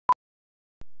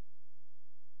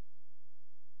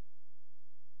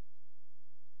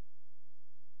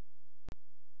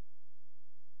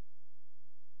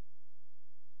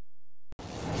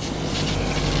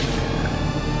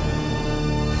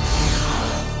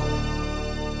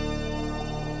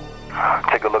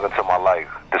Take a look into my life.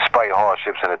 Despite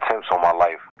hardships and attempts on my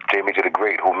life, J. Major the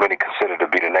Great, who many consider to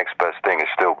be the next best thing, is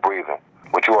still breathing.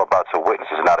 What you are about to witness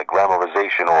is not a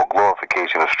glamorization or a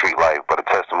glorification of street life, but a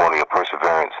testimony of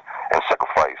perseverance and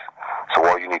sacrifice. So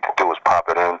all you need to do is pop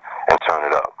it in and turn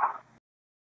it up.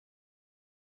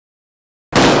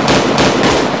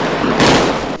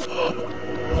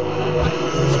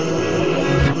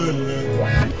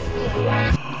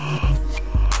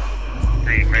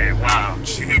 Hey man, wow.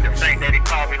 You need to thank that he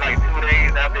called me like 2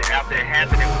 days after it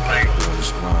happened. It was like,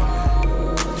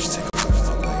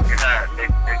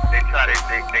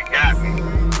 they got me.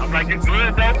 I'm like, you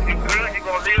good though? You good? You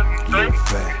gonna live? You straight?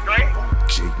 You straight?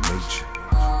 J. Major.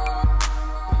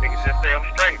 Niggas just say I'm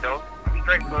straight though. I'm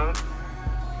straight, bud.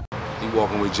 You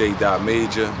walking with J.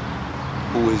 Major,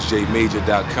 who is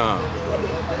jmajor.com.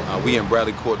 We in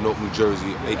Bradley Court, North New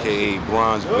Jersey, aka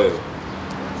Bronzeville.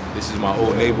 This is my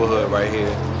old neighborhood right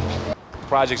here.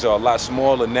 Projects are a lot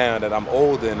smaller now that I'm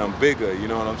older and I'm bigger, you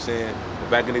know what I'm saying? But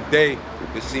back in the day, it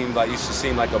used to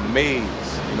seem like a maze,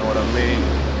 you know what I mean?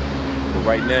 But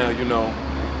right now, you know,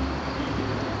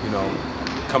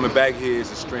 coming back here is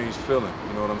a strange feeling,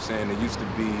 you know what I'm saying? It used to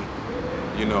be,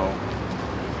 you know,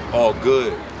 all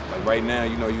good. Like right now,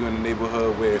 you know, you're in a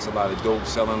neighborhood where it's a lot of dope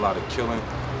selling, a lot of killing,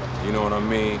 you know what I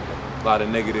mean? A lot of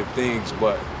negative things,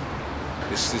 but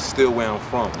it's still where I'm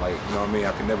from. Like, you know what I mean?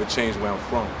 I can never change where I'm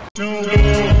from.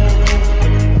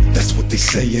 That's what they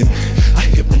saying. I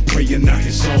hear them praying, I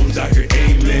hear songs, I hear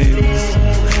amens.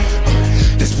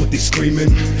 That's what they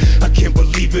screaming. I can't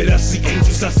believe it. I see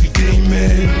angels, I see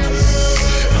demons.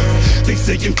 They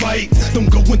saying fight, don't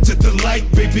go into the light,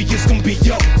 baby, it's gonna be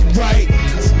alright.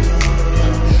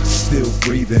 Still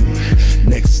breathing,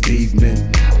 next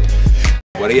evening.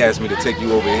 Well, they asked me to take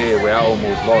you over here where I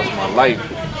almost lost my life.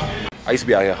 I used to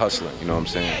be out here hustling, you know what I'm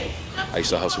saying? I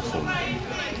used to hustle from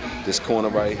this corner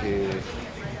right here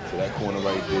to that corner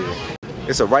right there.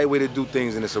 It's a right way to do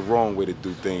things and it's a wrong way to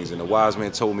do things. And the wise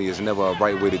man told me it's never a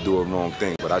right way to do a wrong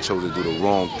thing, but I chose to do the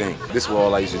wrong thing. This is what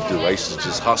all I used to do. I used to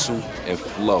just hustle and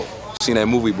flow. Seen that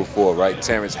movie before, right?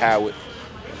 Terrence Howard,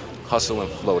 Hustle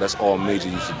and Flow. That's all Major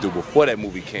used to do before that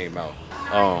movie came out.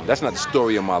 That's not the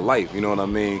story of my life, you know what I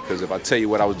mean? Because if I tell you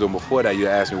what I was doing before that, you'd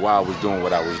ask me why I was doing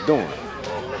what I was doing.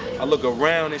 I look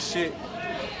around and shit,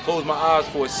 close my eyes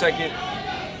for a second.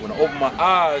 When I open my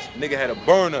eyes, nigga had a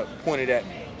burn up pointed at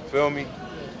me, feel me?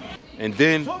 And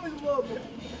then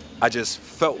I just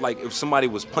felt like if somebody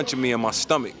was punching me in my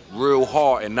stomach real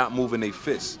hard and not moving their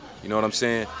fists, you know what I'm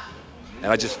saying?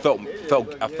 And I just felt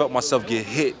myself get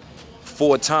hit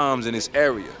 4 times in this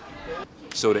area.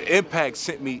 So the impact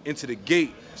sent me into the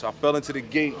gate. So I fell into the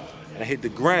gate and I hit the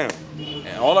ground.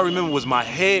 And all I remember was my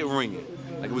head ringing.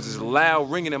 Like it was this loud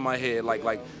ringing in my head, like,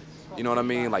 you know what I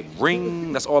mean? Like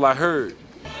ring, that's all I heard.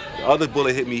 The other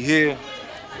bullet hit me here,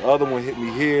 the other one hit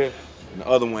me here, and the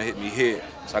other one hit me here.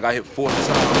 So I got hit 4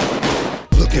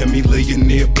 times. Look at me laying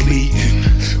there bleeding.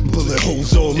 Bullet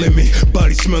holes all in me.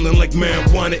 Body smelling like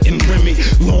marijuana and Remy.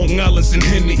 Long Island's and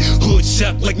Henny. Hood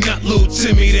shot like not Lil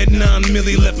Timmy. That 9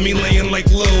 milli left me laying like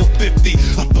Lil 50.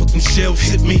 I felt them shells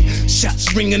hit me.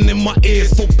 Shots ringing in my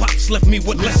ears. 4 pops left me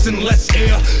with less and less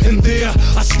air. And there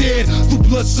I stared through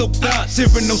blood-soaked eyes.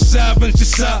 Hearing no sirens,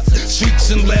 just sighs.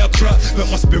 Shrieks and loud cries. Felt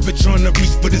my spirit trying to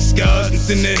reach for the skies. And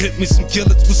then there hit me some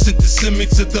killers was sent to send me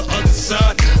to the other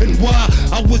side. And why?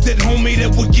 I was that homie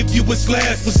that would give you his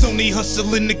glass. Was only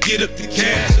hustling to get up the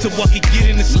cash so I could get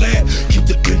in this lab. Keep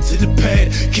the pen to the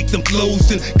pad, kick them flows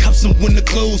and cop some winter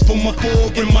clothes for my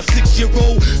 4 and my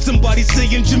 6-year-old. Somebody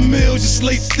saying Jamil, just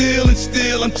lay still and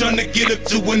still. I'm trying to get up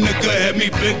to a nigga had me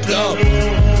picked up.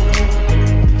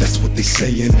 That's what they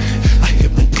saying. I hear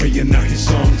them praying, I hear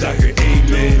songs, I hear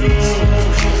amens.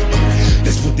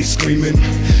 That's what they screaming.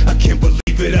 I can't believe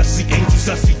it. I see angels,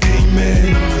 I see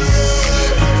demons.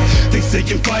 They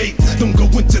saying fight, don't go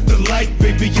into the light,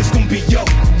 baby, it's gonna be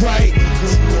alright.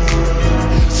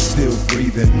 Still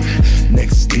breathing,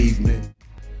 next evening.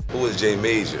 Who is J.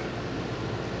 Major?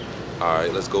 All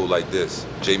right, let's go like this.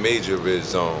 J. Major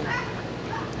is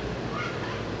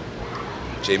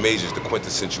J. Major is the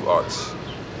quintessential artist,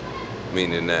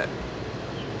 meaning that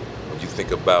when you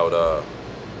think about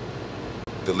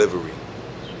delivery,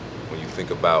 when you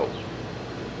think about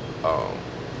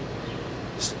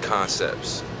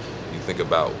concepts, you think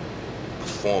about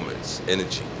performance,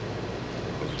 energy.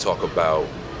 When you talk about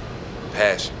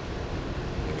passion,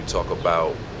 when you talk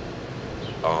about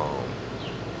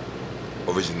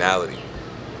originality,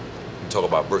 you talk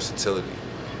about versatility.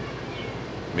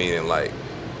 Meaning like,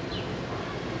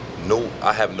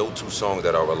 I have no 2 songs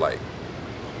that are alike.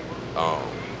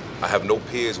 I have no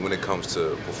peers when it comes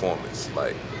to performance.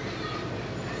 Like,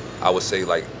 I would say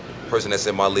like person that's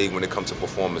in my league when it comes to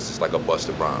performance is like a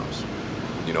Busta Rhymes,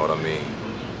 you know what I mean?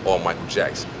 Or Michael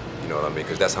Jackson, you know what I mean?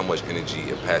 Because that's how much energy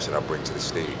and passion I bring to the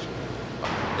stage.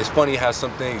 It's funny how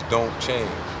some things don't change,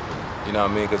 you know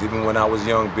what I mean? Because even when I was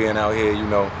young, being out here, you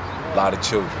know, a lot of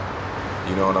children,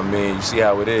 you know what I mean? You see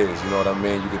how it is, you know what I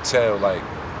mean? You could tell, like,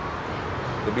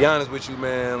 to be honest with you,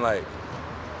 man, like,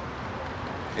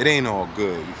 it ain't all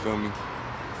good, you feel me?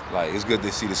 Like, it's good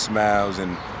to see the smiles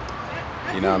and,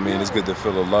 you know what I mean, it's good to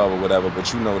feel the love or whatever,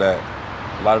 but you know that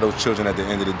a lot of those children at the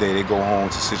end of the day, they go home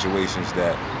to situations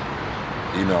that,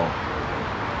 you know,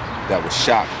 that would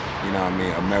shock, you know what I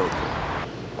mean, America.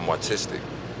 I'm autistic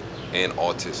and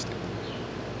autistic,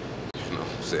 you know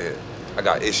what I'm saying? I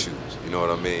got issues, you know what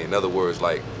I mean? In other words,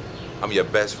 like, I'm your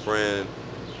best friend,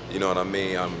 you know what I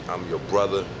mean? I'm your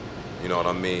brother, you know what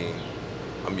I mean?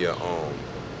 I'm your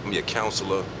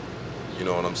counselor, you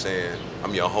know what I'm saying?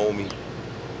 I'm your homie,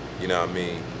 you know what I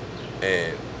mean?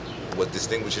 And what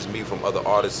distinguishes me from other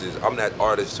artists is I'm that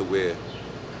artist to where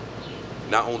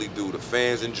not only do the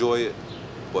fans enjoy it,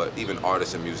 but even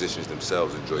artists and musicians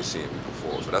themselves enjoy seeing me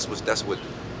perform. So that's what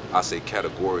I say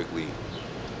categorically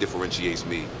differentiates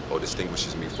me or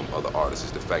distinguishes me from other artists,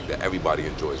 is the fact that everybody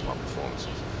enjoys my performances.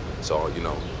 So, you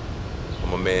know,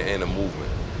 I'm a man and a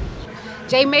movement.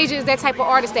 J Major is that type of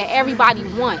artist that everybody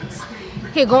wants.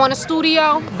 He'll go in the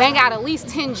studio, bang out at least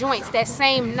 10 joints that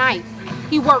same night.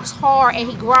 He works hard and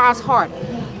he grinds hard.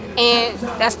 And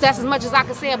that's as much as I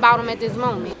can say about him at this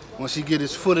moment. Once he get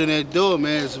his foot in that door,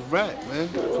 man, it's a wrap, man.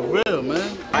 For real,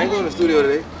 man. I ain't going to the studio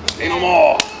today. Ain't no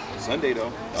more. Sunday,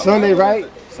 though. Sunday, right?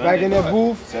 Sunday, back in that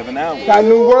booth. 7 hours. Got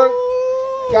new work.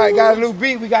 Got a new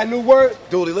beat. We got new work.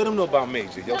 Dooley, let him know about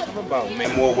Major. Yo, tell him about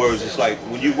Major. In more words, it's like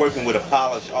when you're working with a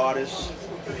polished artist,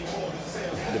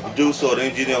 the producer or the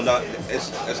engineer,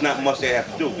 it's not much they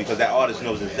have to do because that artist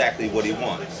knows exactly what he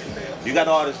wants. You got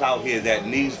artists out here that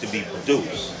needs to be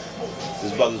produced.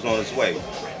 This brother's on his way.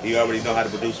 He already know how to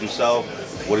produce himself,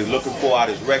 what he's looking for out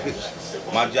of his records.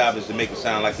 My job is to make it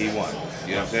sound like he wants.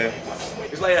 You know what I'm saying?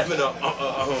 It's like having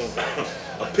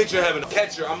a pitcher having a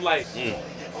catcher. I'm like,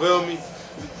 feel me?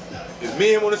 If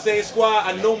me and him on the same squad,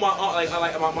 I know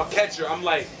my catcher. I'm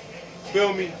like,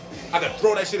 feel me? I can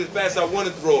throw that shit as fast as I want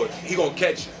to throw it. He gonna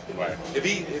catch it. Right. If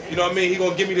you know what I mean, he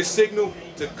gonna give me the signal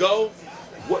to go,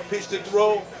 what pitch to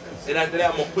throw, and after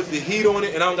that I'm gonna put the heat on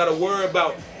it, and I don't gotta worry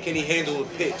about can he handle the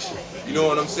pitch. You know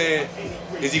what I'm saying?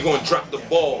 Is he gonna drop the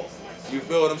ball? You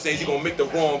feel what I'm saying? Is he gonna make the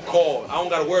wrong call? I don't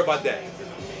gotta worry about that.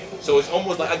 So it's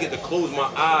almost like I get to close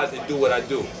my eyes and do what I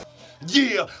do.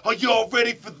 Yeah, are y'all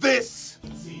ready for this?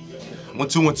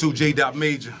 1212 J.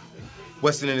 Major,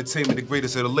 Western Entertainment, the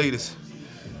greatest of the latest.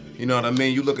 You know what I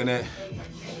mean? You looking at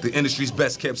the industry's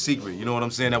best kept secret. You know what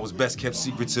I'm saying? That was best kept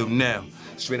secret till now.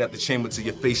 Straight out the chamber to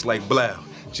your face like blow.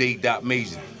 J.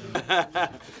 Major.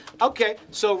 Okay,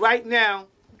 so right now,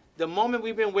 the moment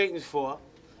we've been waiting for,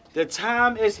 the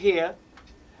time is here,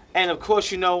 and of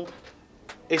course, you know,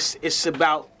 it's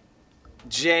about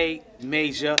J.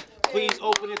 Major. Please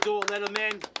open the door, let him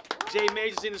in. J.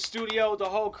 Major's in the studio, the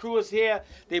whole crew is here.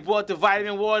 They brought the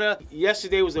vitamin water.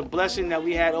 Yesterday was a blessing that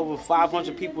we had over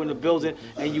 500 people in the building,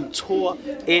 and you tore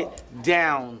it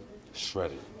down.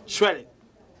 Shredded. Shredded.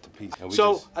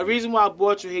 So, a reason why I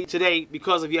brought you here today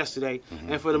because of yesterday,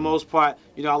 and for the most part,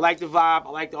 you know, I like the vibe, I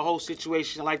like the whole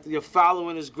situation, I like your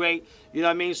following is great, you know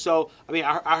what I mean? So, I mean,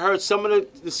 I heard some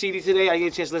of the CD today, I didn't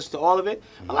get a chance to listen to all of it.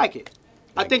 I like it.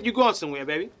 I think you're going somewhere,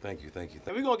 baby. Thank you, thank you.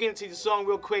 And we're going to get into the song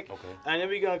real quick, okay, and then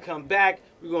we're going to come back,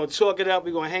 we're going to talk it up,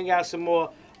 we're going to hang out some more.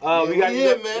 We got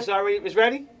here, man. It's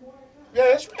ready? Yeah,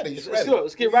 it's ready. It's ready.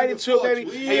 Let's get right into it, baby.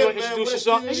 Hey, you want to introduce your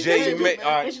song?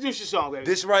 Introduce your song, baby.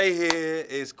 This right here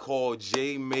is called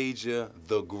J. Major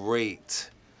the Great.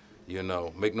 You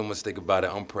know, make no mistake about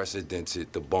it,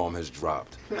 unprecedented. The bomb has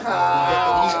dropped.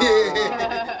 Yeah.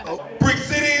 Brick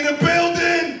City in the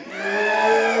building.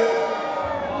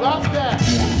 Drop that.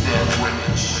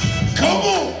 Come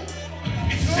on.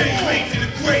 It's J. Major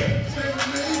the Great.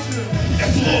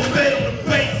 That's a little bit on the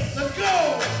bass. Let's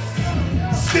go.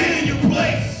 Stay in your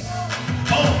place.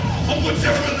 I'm what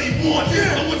you really want.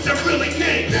 I'm what you really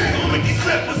need. I'ma make these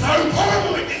rappers hurt.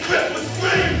 I'ma make these rappers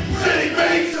scream. J.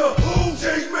 Major.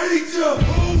 J. Major.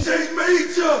 J.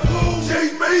 Major.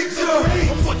 J. Major.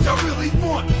 I'm what you really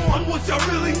want. I'm what you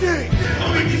really need.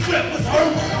 I'ma make these rappers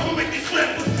hurt. I'ma make these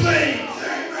rappers bleed.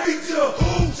 J. Major.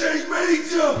 J.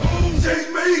 Major. J.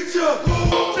 Major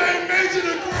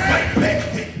the Great. Right back,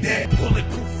 hit that.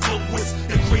 Bulletproof focus.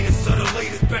 The greatest of the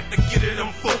latest. Back to get it,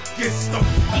 I'm focused.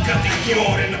 I got the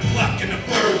yard and the block and the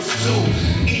birds too.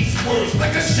 Each word's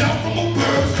like a shot from a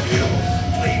bird's kill.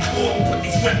 Play ball and put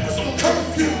these rappers on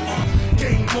curfew.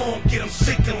 Game on, get them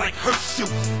shaking like Hershey. you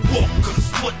walk,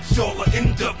 cause what y'all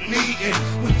end up needing.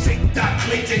 When take that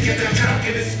major, get the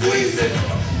counting and squeezing.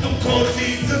 Don't call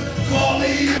Jesus, call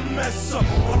EMS up.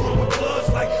 I roll with bloods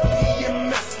like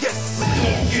PMS, yes.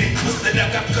 Don't get it twisted,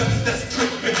 I got cousins that's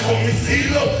tripping. Call me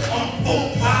Zelo, I'm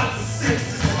 4, 5, and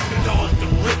 6. $1 to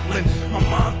Rippling, my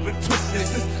mind's been twisted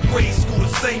since grade school.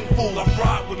 The same fool, I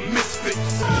ride with misfits.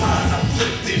 Sometimes I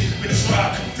flipped it, been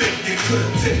tried, convicted, could've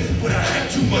tipped, but I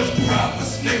had too much pride for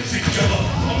snitching, killer.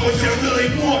 I'm what you really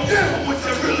want, I'm what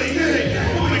you really need.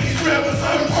 I'll make these rappers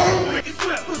hurt, make these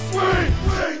rappers swing.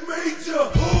 J Major,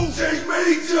 J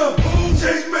Major, J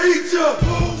Major,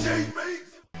 J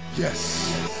Major. Yes,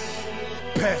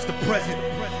 past the present,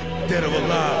 dead or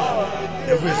alive,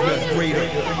 there is none greater.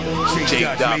 J.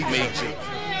 Major.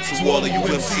 To all of you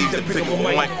MCs that pick up a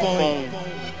microphone,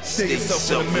 stay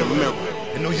yourself in the mirror,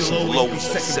 and know you'll always be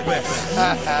second best.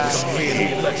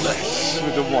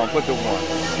 Put the one.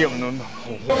 Give them no.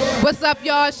 What's up,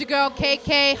 y'all? It's your girl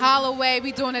KK Holloway.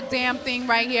 We doing a damn thing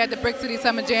right here at the Brick City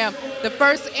Summer Jam, the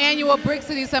first annual Brick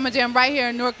City Summer Jam right here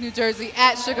in Newark, New Jersey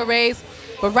at Sugar Ray's.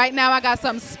 But right now I got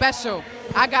something special.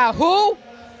 I got who?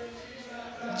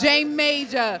 J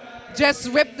Major. Just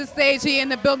ripped the stage. He in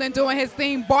the building doing his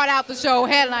thing, bought out the show,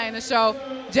 headlining the show.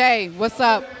 Jay, what's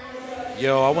up?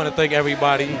 Yo, I want to thank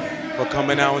everybody for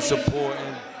coming out and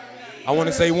supporting. I want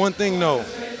to say one thing though.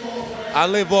 I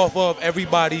live off of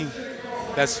everybody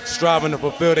that's striving to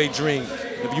fulfill their dream.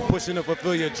 If you pushing to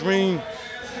fulfill your dream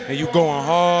and you going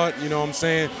hard, you know what I'm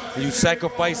saying, and you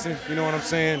sacrificing, you know what I'm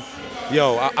saying,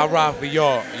 yo, I ride for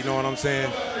y'all, you know what I'm saying.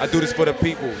 I do this for the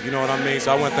people, you know what I mean.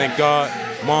 So I want to thank God,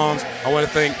 moms. I want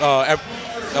to thank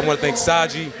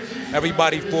Saji,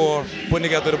 everybody for putting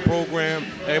together the program,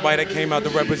 everybody that came out to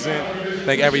represent.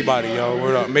 Thank everybody, yo.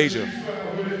 Word up, Major.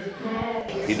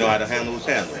 He know how to handle his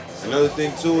handling. Another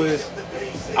thing too is,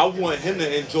 I want him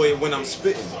to enjoy it when I'm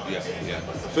spitting. Yeah.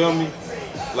 Feel me?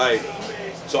 Like,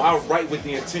 so I write with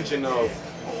the intention of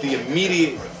the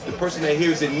person that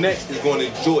hears it next is going to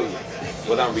enjoy it.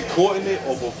 Whether I'm recording it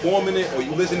or performing it or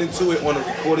you listening to it on a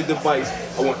recorded device,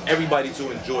 I want everybody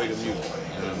to enjoy the music.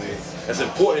 You know what I mean? That's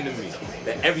important to me,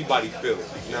 that everybody feel it.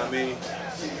 You know what I mean?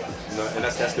 You know, and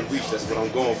that's the reach, that's what I'm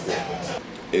going for.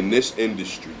 In this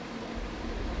industry,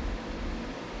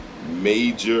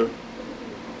 Major's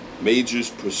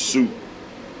pursuit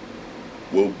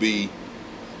will be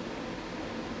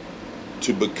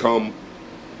to become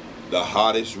the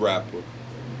hottest rapper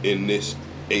in this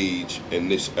age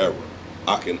and this era.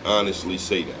 I can honestly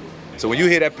say that. So when you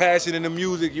hear that passion in the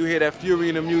music, you hear that fury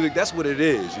in the music, that's what it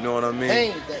is, you know what I mean?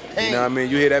 Pain, that pain. You know what I mean?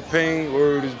 You hear that pain,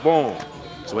 word is born.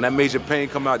 So when that Major pain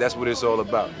come out, that's what it's all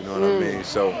about, you know what I mean?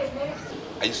 So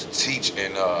I used to teach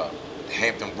in the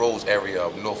Hampton Roads area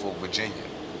of Norfolk, Virginia.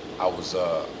 I was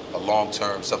a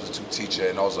long-term substitute teacher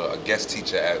and also a guest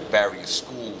teacher at various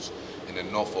schools in the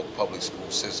Norfolk public school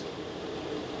system.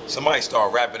 Somebody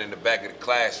started rapping in the back of the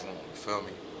classroom, you feel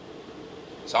me?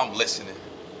 So I'm listening.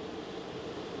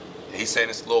 And he's saying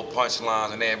this little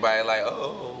punchlines and everybody like,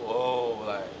 oh,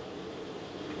 like.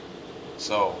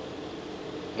 So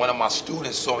one of my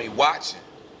students saw me watching.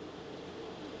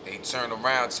 And he turned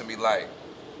around to me like,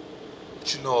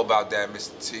 what you know about that,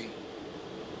 Mr. T?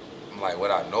 I'm like,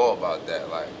 what I know about that?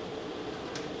 Like,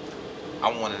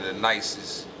 I'm one of the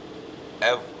nicest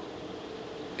ever.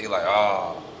 He like,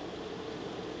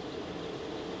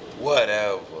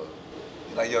 whatever.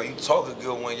 He like, yo, you talk a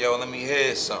good one, yo, let me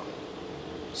hear something.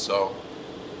 So,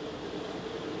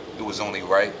 it was only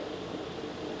right.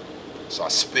 So I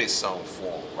spit something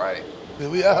for him, right?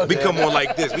 We come on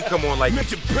like this. We come on like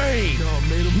Mention pain.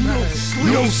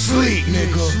 No sleep,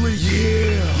 nigga.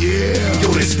 Yeah.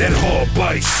 Yo, this that hard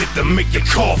body shit to make your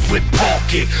car flip, park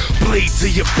it. Blade to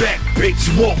your back, bitch,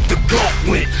 walk the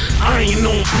gauntlet. I ain't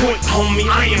on point, homie,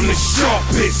 I am the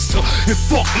sharpest. And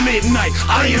fuck midnight,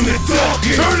 I am the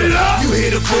darkest. Turn it up. You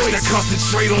hear the voice that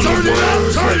concentrate on the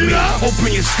words. Turn it up.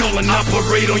 Open your skull and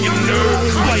operate on your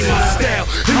nerves. Bite my style,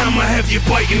 and I'ma have you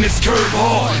biting this curve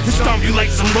hard. And stomp you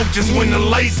like some roaches when the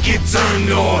lights get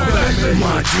turned on.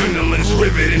 My adrenaline's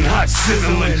riveting, hot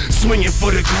sizzling, swinging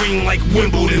for the green like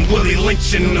Wimbledon, Willie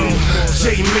lynching them.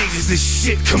 J Major's this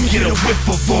shit, come get a whiff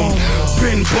of them.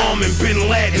 Been bombing, been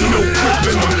Laden, no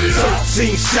clipping them.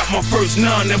 13 shot my first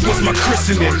 9, that was my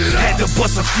christening. Had to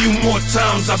bust a few more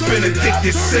times, I've been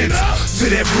addicted since. To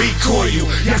that recoil,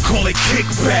 y'all call it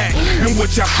kickback. And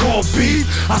what y'all call beef,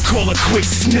 I call a quick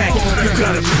snack. You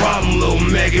got a problem, little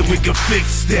maggot, we can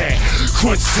fix that.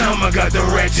 Crunch time, I got the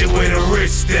ratchet with a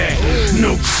wrist at.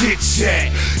 No chit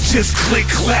chat, just click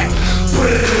clack. Put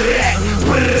it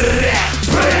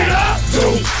up.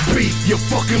 Don't beat, you're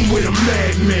fucking with a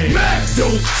madman.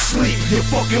 Don't sleep, you're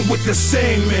fucking with the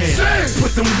Sandman.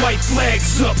 Put them white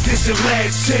flags up, this your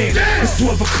last chance. It's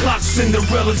 12 o'clock,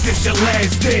 Cinderella's, this your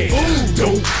last dance.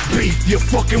 Don't beat, you're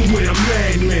fucking with a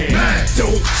madman.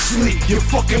 Don't sleep, you're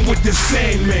fucking with the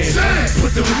Sandman.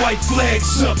 Put them white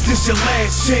flags up, this your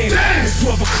last chance. It's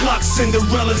 12 o'clock,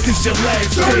 Cinderella's, this your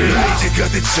last dance. You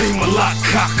got the chamber lock,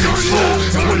 cock control.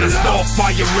 And when I start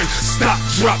firing, stop,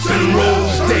 drop, and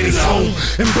roll. Daddy's home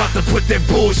and about to put that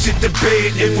bullshit to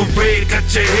bed. Infrared, got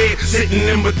your head sitting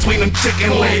in between them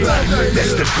chicken legs.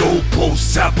 That's the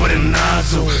goalpost, top of the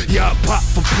nozzle. Y'all pop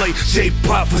for play, J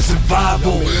pop for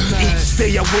survival. Each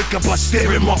day I wake up, I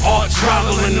stare at my arch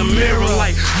rival in the mirror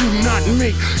like, you not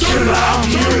me, killer, I'm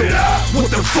you.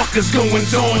 What the fuck is going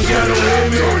on? Gotta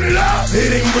hear me. It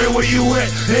ain't real where you at,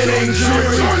 it ain't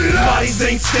dreary. Bodies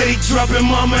ain't steady dropping,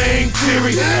 mama ain't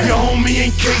teary. Your homie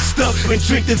ain't cased up and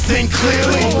drink the thing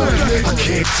clearly. I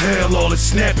can't tell all the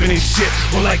snapping and shit.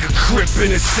 Or like a crip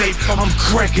in a safe, I'm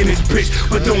cracking this bitch.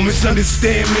 But don't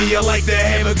misunderstand me, I like to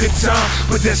have a good time.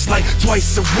 But that's like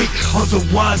twice a week,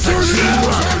 otherwise I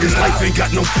G-run. Cause life ain't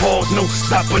got no pause, no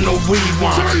stopping, no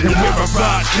rewind. And where I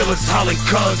ride, killers hollering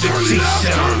cuz and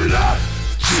G-Shine.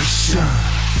 G-Shine,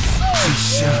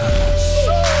 G-Shine.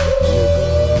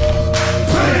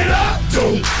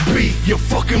 Don't beat, you're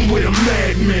fucking with a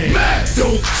madman.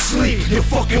 Don't sleep, you're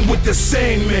fucking with the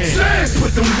Sandman.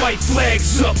 Put them white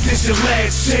flags up, this your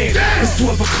last chance. It's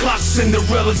 12 o'clock,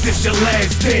 Cinderella's, this your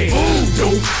last dance.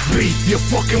 Don't beat, you're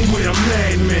fucking with a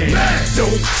madman.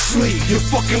 Don't sleep, you're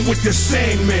fucking with the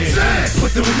Sandman.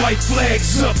 Put them white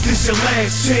flags up, this your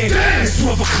last chance. It's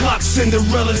 12 o'clock,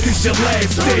 Cinderella's, this your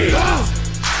last dance.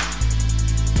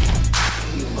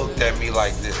 He looked at me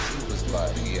like this. He was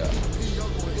like, yeah.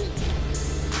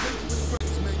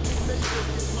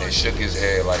 And shook his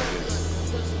head like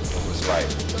this. It was like,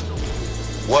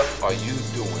 what are you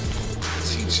doing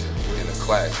teaching in a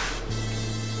class?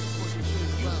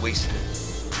 You wasting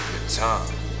your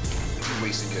time. You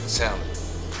wasting your talent.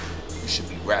 You should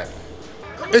be rapping.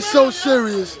 It's so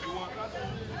serious.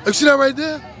 You see that right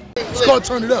there? It's called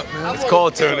Turn It Up, man. It's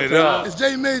called Turn It Up. It's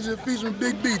J Major featuring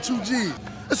Big B, 2 G's.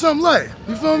 It's something light,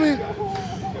 you feel me?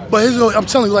 But I'm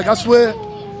telling you, like, I swear,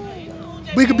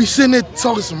 we could be sitting there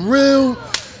talking some real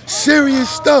serious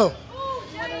stuff.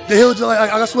 That he'll just, like,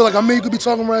 I swear, like, I mean, you could be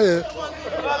talking right here.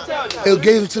 He'll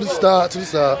gaze into the side,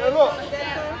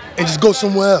 and just go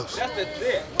somewhere else.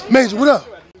 Major, what up?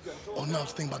 Oh, no, I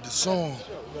was thinking about this song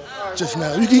just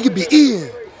now. He could be eating.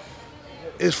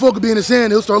 His fork could be in his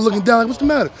hand, he'll start looking down, like, what's the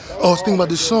matter? Oh, I was thinking about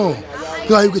this song. You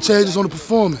know how you could change this on the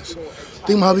performance.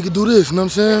 Think about how we could do this, you know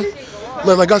what I'm saying?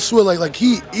 Like I swear, like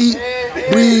he eat,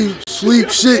 breathe,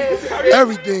 sleep, shit,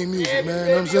 everything music, man,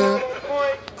 you know what I'm saying?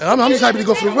 And I'm just happy to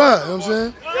go for the ride, you know what I'm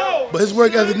saying? But his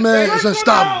work ethic, man, is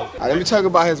unstoppable. Let me talk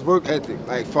about his work ethic,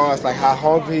 like far as like how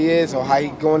hungry he is or how he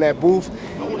go in that booth.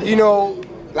 You know,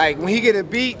 like when he get a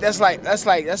beat, that's like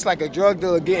a drug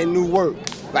dealer getting new work.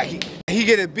 Like he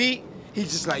get a beat,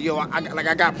 he's just like, yo,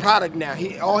 I got product now.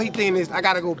 All he thinking is I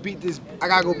gotta go beat this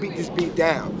beat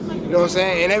down. You know what I'm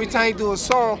saying? And every time he do a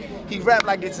song, he rap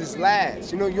like it's his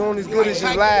last. You know, you only as good as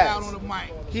your last.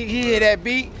 He hear that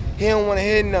beat, he don't want to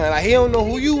hear nothing. Like he don't know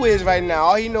who you is right now.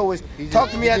 All he know is talk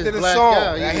to me after the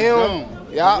song.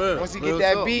 Like, once he get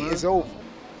that beat, it's over.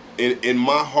 In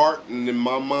my heart and in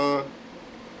my mind,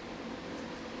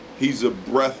 he's a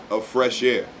breath of fresh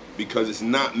air because it's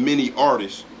not many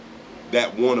artists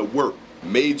that want to work.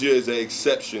 Major is an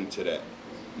exception to that.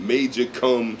 Major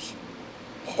comes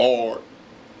hard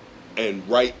and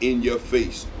right in your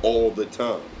face all the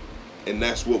time. And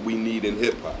that's what we need in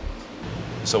hip hop.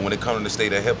 So when it comes to the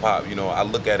state of hip hop, you know, I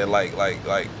look at it like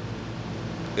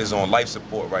it's on life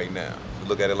support right now. You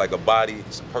look at it like a body,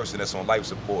 it's a person that's on life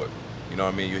support. You know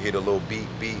what I mean? You hear the little beat,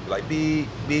 like beat.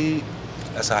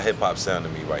 That's how hip hop sound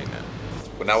to me right now.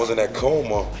 When I was in that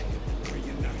coma,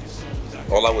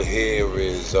 all I would hear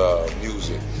is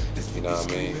music, you know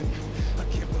what I mean?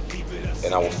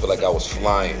 And I would feel like I was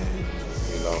flying,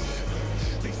 you know?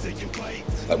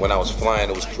 Like when I was flying,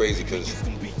 it was crazy because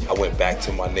I went back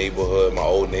to my neighborhood, my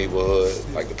old neighborhood,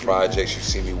 like the projects you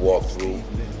see me walk through.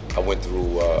 I went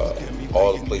through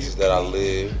all the places that I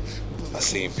lived. I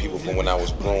seen people from when I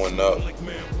was growing up.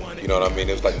 You know what I mean?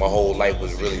 It was like my whole life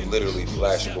was really literally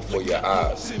flashing before your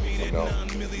eyes, you know?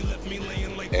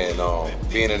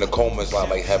 And being in a coma is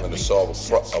like having to solve a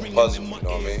puzzle, you know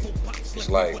what I mean? It's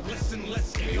like,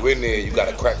 when you're in there, you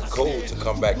gotta crack a code to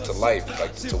come back to life,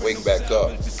 like to wake back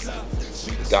up.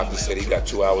 The doctor said he got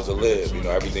 2 hours to live, you know,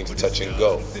 everything's touch and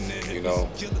go, you know?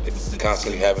 It's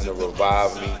constantly having to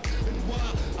revive me.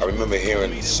 I remember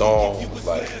hearing songs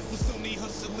like,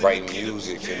 writing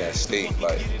music in that state,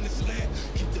 like,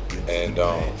 and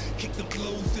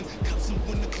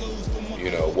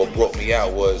you know, what brought me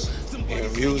out was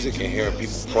hearing music and hearing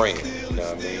people praying, you know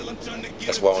what I mean?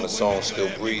 That's why on the song Still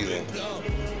Breathing,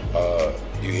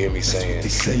 you hear me saying,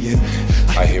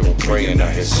 I hear them praying,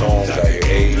 I hear songs, I hear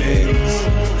amens.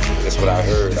 That's what I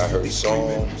heard. I heard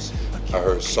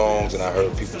songs, and I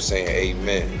heard people saying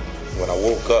amen. When I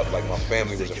woke up, like my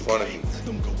family was in front of me,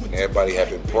 and everybody had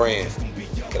been praying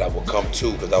that I would come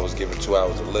to, because I was given 2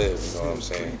 hours to live, you know what I'm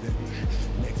saying?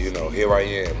 You know, here I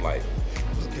am, like,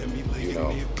 you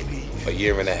know, a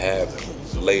year and a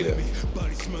half later,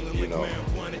 you know,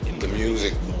 the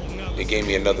music, it gave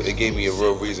me a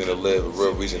real reason to live, a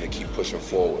real reason to keep pushing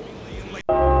forward.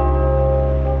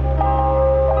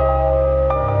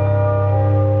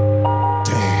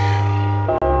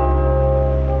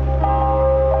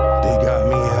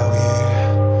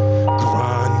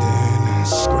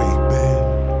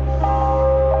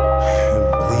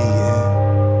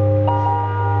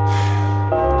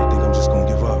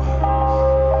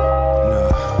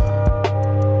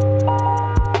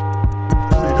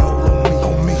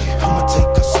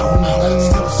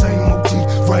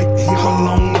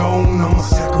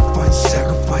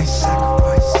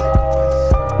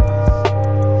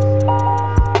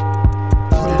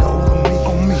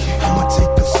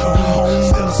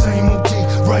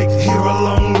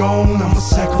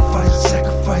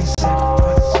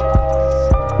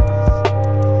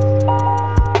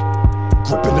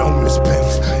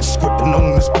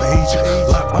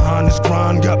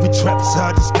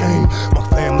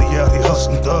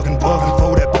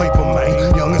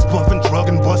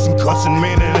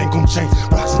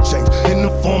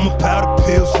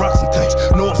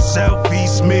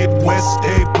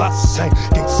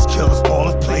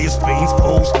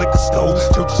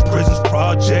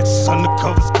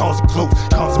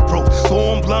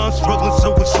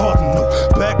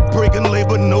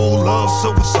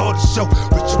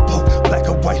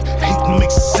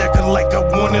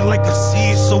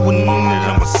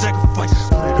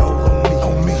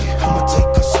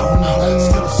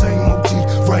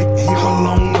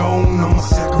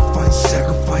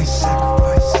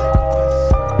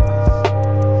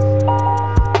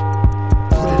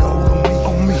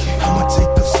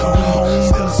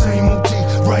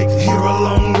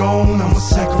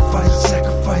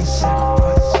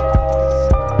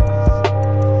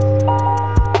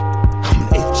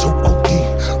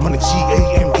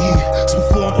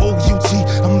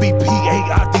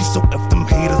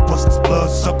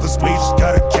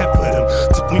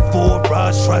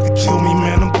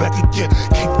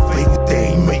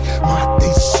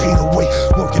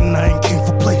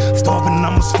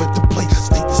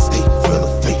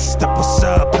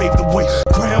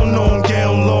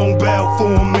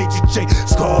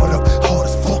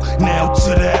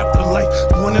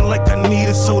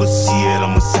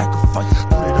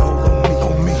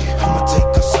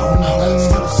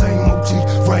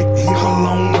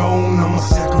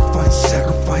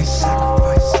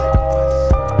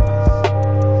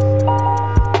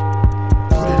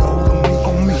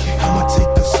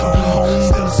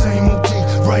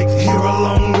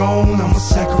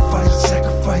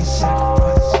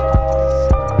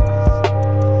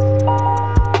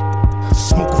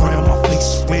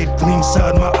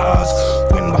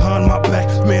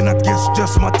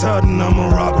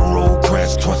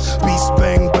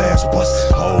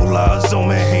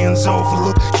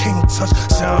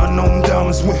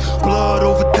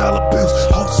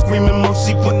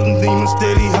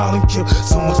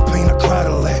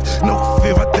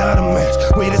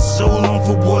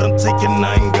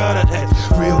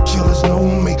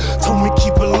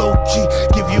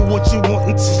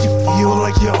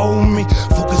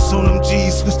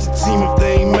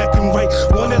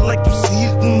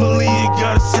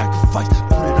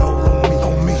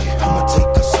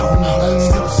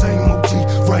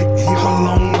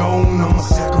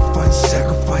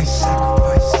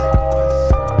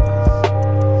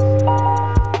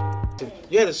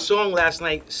 Last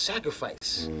night,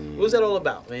 Sacrifice. What was that all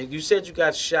about, man? You said you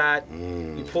got shot,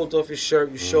 you pulled off your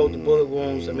shirt, you showed the bullet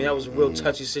wounds. I mean, that was a real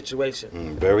touchy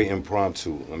situation. Very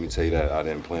impromptu. Let me tell you that. I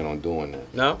didn't plan on doing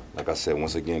that. No? Like I said,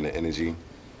 once again, the energy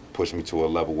pushed me to a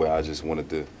level where I just wanted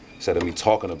to, instead of me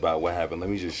talking about what happened, let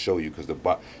me just show you, because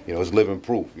you know, it's living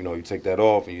proof. You know, you take that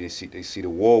off and they see the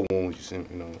war wounds. You see,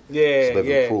 you know, it's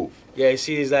living proof. Yeah, you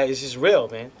see, it's like, it's just real,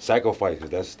 man. Sacrifice,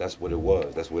 that's what it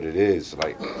was. That's what it is.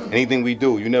 Like anything we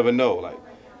do, you never know. Like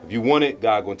if you want it,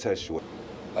 God gonna test you.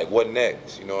 Like what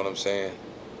next? You know what I'm saying?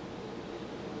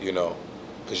 You know,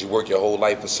 because you work your whole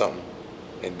life for something,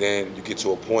 and then you get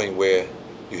to a point where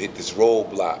you hit this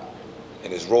roadblock,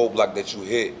 and this roadblock that you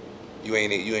hit, you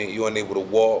ain't able to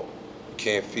walk, you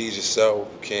can't feed yourself,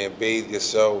 you can't bathe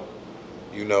yourself,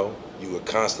 you know, you are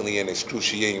constantly in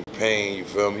excruciating pain, you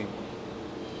feel me?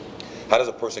 How does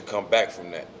a person come back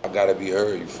from that? I gotta be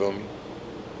heard, you feel me?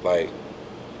 Like,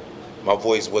 my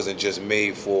voice wasn't just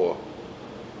made for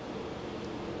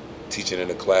teaching in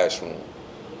the classroom.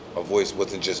 My voice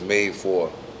wasn't just made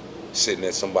for sitting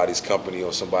at somebody's company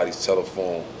or somebody's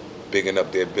telephone, bigging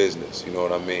up their business, you know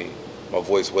what I mean? My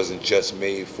voice wasn't just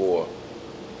made for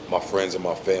my friends and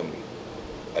my family.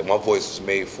 Like, my voice was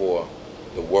made for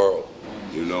the world.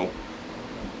 You know,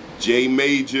 J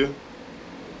Major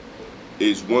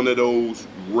is one of those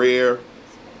rare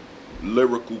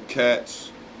lyrical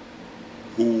cats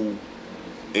who,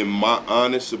 in my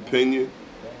honest opinion,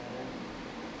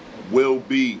 will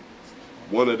be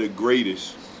one of the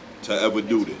greatest to ever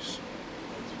do this.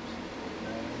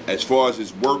 As far as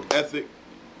his work ethic,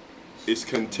 it's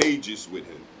contagious with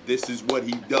him. This is what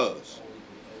he does.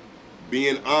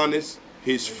 Being honest,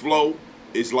 his flow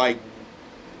is like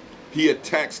he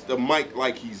attacks the mic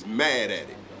like he's mad at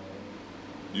it.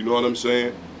 You know what I'm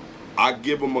saying? I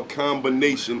give him a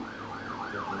combination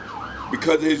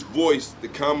because of his voice. The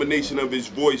combination of his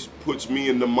voice puts me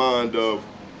in the mind of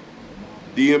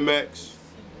DMX,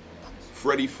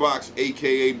 Freddie Fox,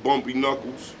 aka Bumpy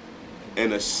Knuckles,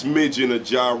 and a smidgen of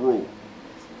Ja Rule.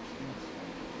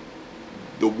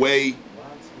 The way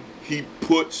he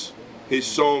puts his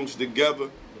songs together,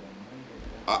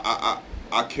 I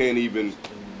can't even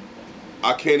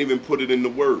put it into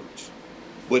words.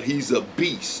 But he's a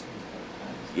beast.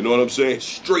 You know what I'm saying?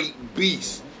 Straight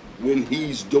beast when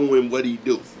he's doing what he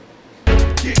do.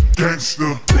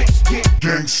 Gangster,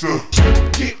 gangster,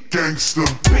 gangster,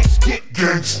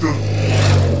 gangster.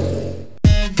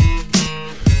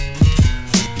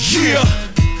 Yeah,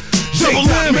 Double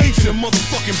M, major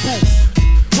motherfucking booth.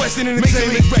 Western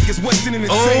Entertainment Records, Western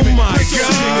Entertainment. Oh my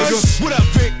God. What up,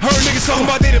 Vic? Heard niggas talking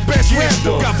about they the best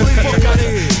rapper. Got the fuck out of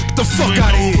here. Get the fuck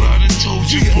out of here.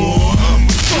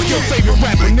 Fuck your favorite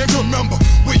rapper, nigga. Remember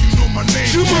where you know my name.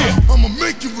 I'ma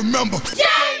make you remember. J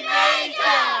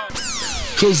Major!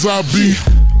 Cause I be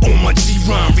on my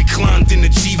G-Rhyme, reclined in the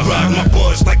G-Ride. My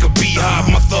buzz like a beehive,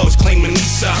 my thugs claiming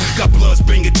Eastside. Got bloods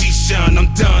bring a G-shine,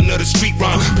 I'm down to the street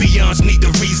rhyme. Beyonds need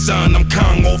the resign, I'm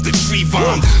Kong off the tree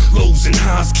vine. Lows and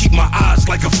highs keep my eyes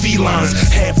like a feline's.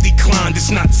 Half declined,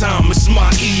 it's not time, it's my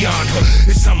eon.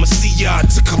 It's time to see y'all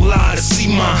to collide, to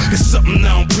see mine. It's something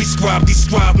I don't prescribe,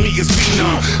 describe me as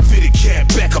phenom. Fitted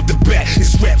cap, back up the back,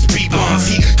 it's raps, beat-ons.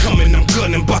 He coming, I'm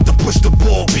gunning, about to push the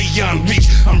ball beyond reach.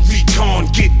 I'm recon,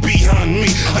 get behind me.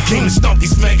 I came to stomp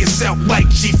these maggots out like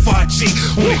G5G.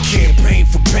 On a campaign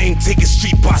for pain, take it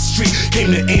street by street.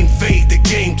 Came to invade the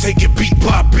game, take it beat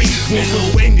by beat. One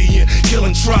little Indian,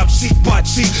 killing tribes cheek by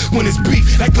cheek. When it's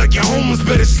beef, act like your homies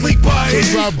better sleep by it.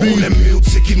 On that meal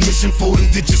ticket mission for them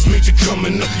digits, Major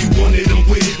coming up. You wanted them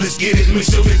with it, let's get it, make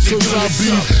sure that you gun us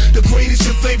up. The greatest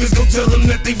your favors, go tell them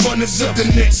that they run us up. The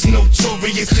next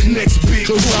notorious, the next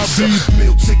big crosser.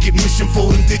 Meal ticket mission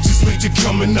for them digits, Major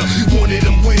coming up. You wanted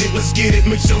them with it, let's get it,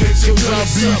 make sure that you gun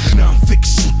us up.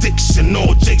 Non-fiction, diction,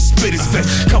 all J spit is fat.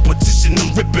 Competition, I'm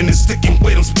ripping and sticking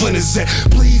where them splinters at.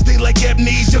 Please, they like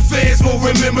amnesia, fans won't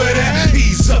remember that.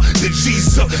 Ease up, the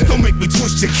G's up, don't make me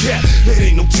twist your cap. It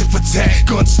ain't no tit for tat,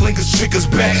 gunslingers, triggers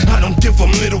back. I don't give a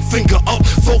middle finger up,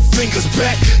 4 fingers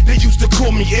back. They used to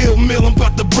call me Ill Mill, I'm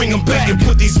about to bring them back. And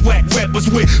put these whack rappers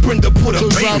with Brenda put a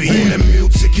baby. On that meal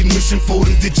ticket mission for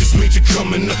them digits, Major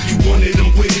coming up. You wanted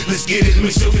them with it, let's get it,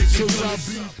 make sure that you gun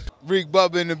us up. Rick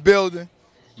Bubba in the building.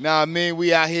 Nah, I mean,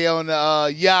 we out here on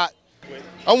the yacht.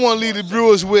 I want to leave the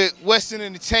Brewers with Western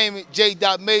Entertainment, J.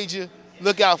 Major.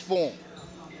 Look out for him.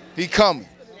 He coming.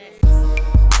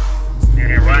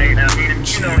 Yeah, right now, you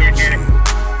know you get it.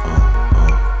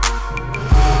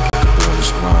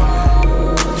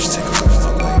 Just take a look at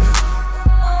my life.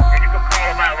 And you can call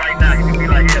him out right now. You can be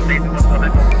like, yeah, baby, what's up?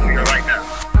 Let's go here right now.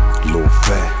 Lil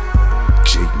Fat,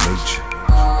 J Major.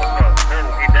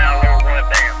 He down low, one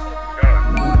damn.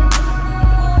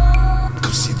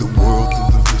 come see the world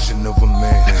through the vision of a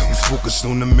man. I'm focused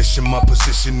on the mission, my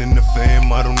position in the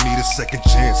fam. I don't need a second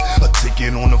chance. I take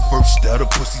it on the first out of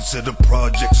pussy to the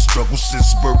project. Struggle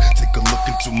since birth. Take a look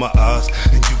into my eyes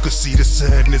and you can see the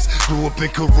sadness. Grew up in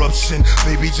corruption,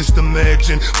 baby, just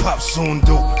imagine. Pops on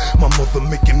dope, my mother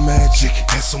making magic.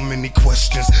 Had so many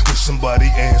questions, wish somebody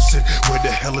answered. Where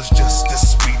the hell is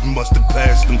justice? Speeding must have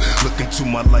passed them. Look into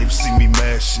my life, see me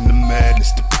mashing the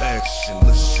madness, the passion.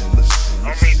 Listen, listen.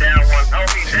 Hold me down one, hold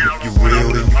me down. If you real,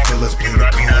 then you feel us, play the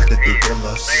card that they deal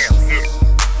us.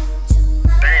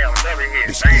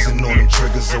 They squeezing on them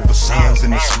triggers over signs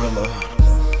in the thriller.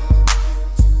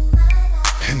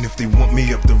 they want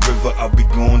me up the river, I'll be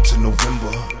going to November.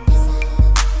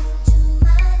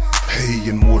 Hay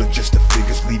and water just the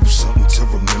figures, leave you something to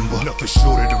remember. Nothing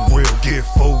short of the real, give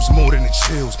foes more than the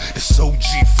chills. This OG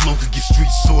flow could get street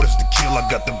orders to kill. I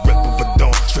got the rep of a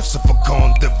dawn, stress of a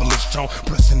con, devilish tone.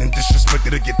 Pressing and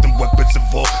disrespected to get them weapons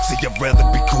involved. See, I'd rather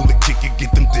be cool and kick it, get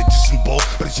them digits involved.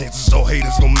 But the chances all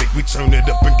haters gon' make me turn it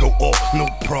up and go off. No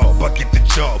prob, I get the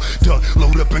job done.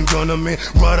 Load up and gun them in,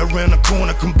 right around the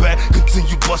corner, come back.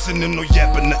 Continue busting and no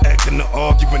yapping, the acting, the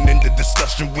arguing, in the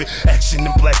discussion with action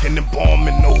and black and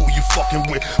bombing. Know who you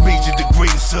fucking with. Major the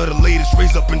greatest of the latest,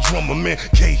 raise up and drum them in.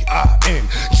 K-I-N,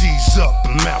 G's up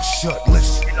and mouth shut,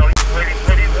 listen. You know,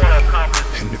 what do you want to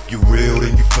accomplish? And if you real,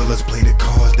 then you feel us play the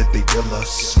cards that they deal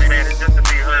us. Man, it's just to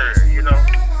be heard, you know.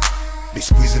 They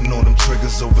squeezing on them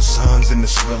triggers over signs in the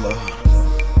thriller.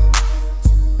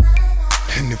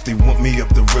 And if they want me up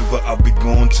the river, I'll be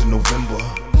going to November.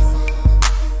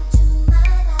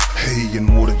 Hay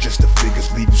and water just the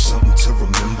figures, leave you something to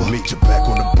remember. Major back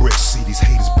on the brick, see these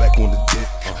haters back on the dick.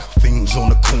 Fiends on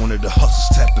the corner, the hustlers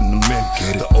tapping them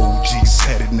in. The OGs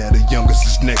had it, now the youngest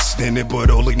is next in it.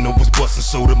 But all they know is bustin',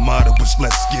 so the motto was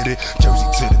let's get it. Jersey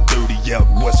to the dirty, out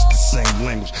west, the same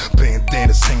language.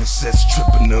 Bandanas, hanging sets,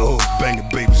 tripping the hoods, banging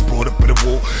babies brought up at the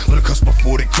wall. Let it cuss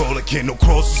before they call it, can't no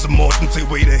crosses or Martin. Take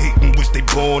away the hate and wish they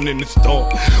born in the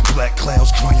dark. Black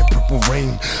clouds crying purple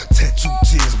rain, tattoo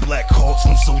tears, black hearts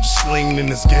from soldiers slain in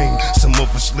this game. Some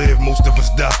of us live, most of us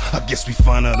die. I guess we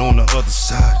find out on the other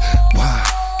side why.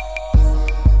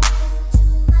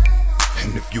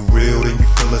 And if you real, then you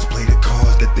feel us play the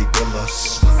cards that they deal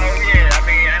us. Oh yeah, I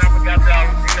mean, and I forgot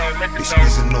to, let they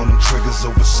squeezing on them triggers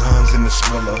over signs in the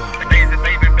thriller. Baby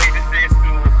said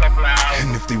through a couple hours.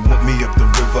 And if they want me up the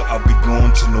river, I'll be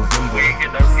going to November.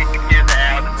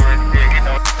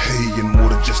 Hay and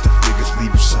water just the figures, leave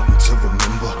you something to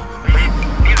remember.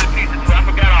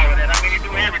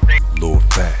 Lord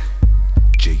Fat,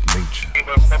 Jake Major.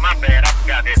 But my bad, I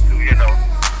forgot that too, you know.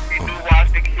 He do watch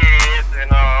the kids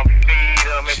and feed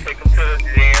them and take them to the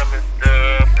gym and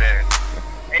stuff.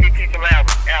 And he teach them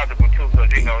algebra too,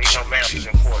 because you know math is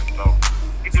important. So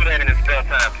he do that in his spare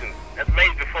time too. That's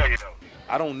major for you though.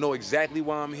 I don't know exactly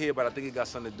why I'm here, but I think it got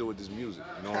something to do with this music.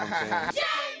 You know what I'm saying?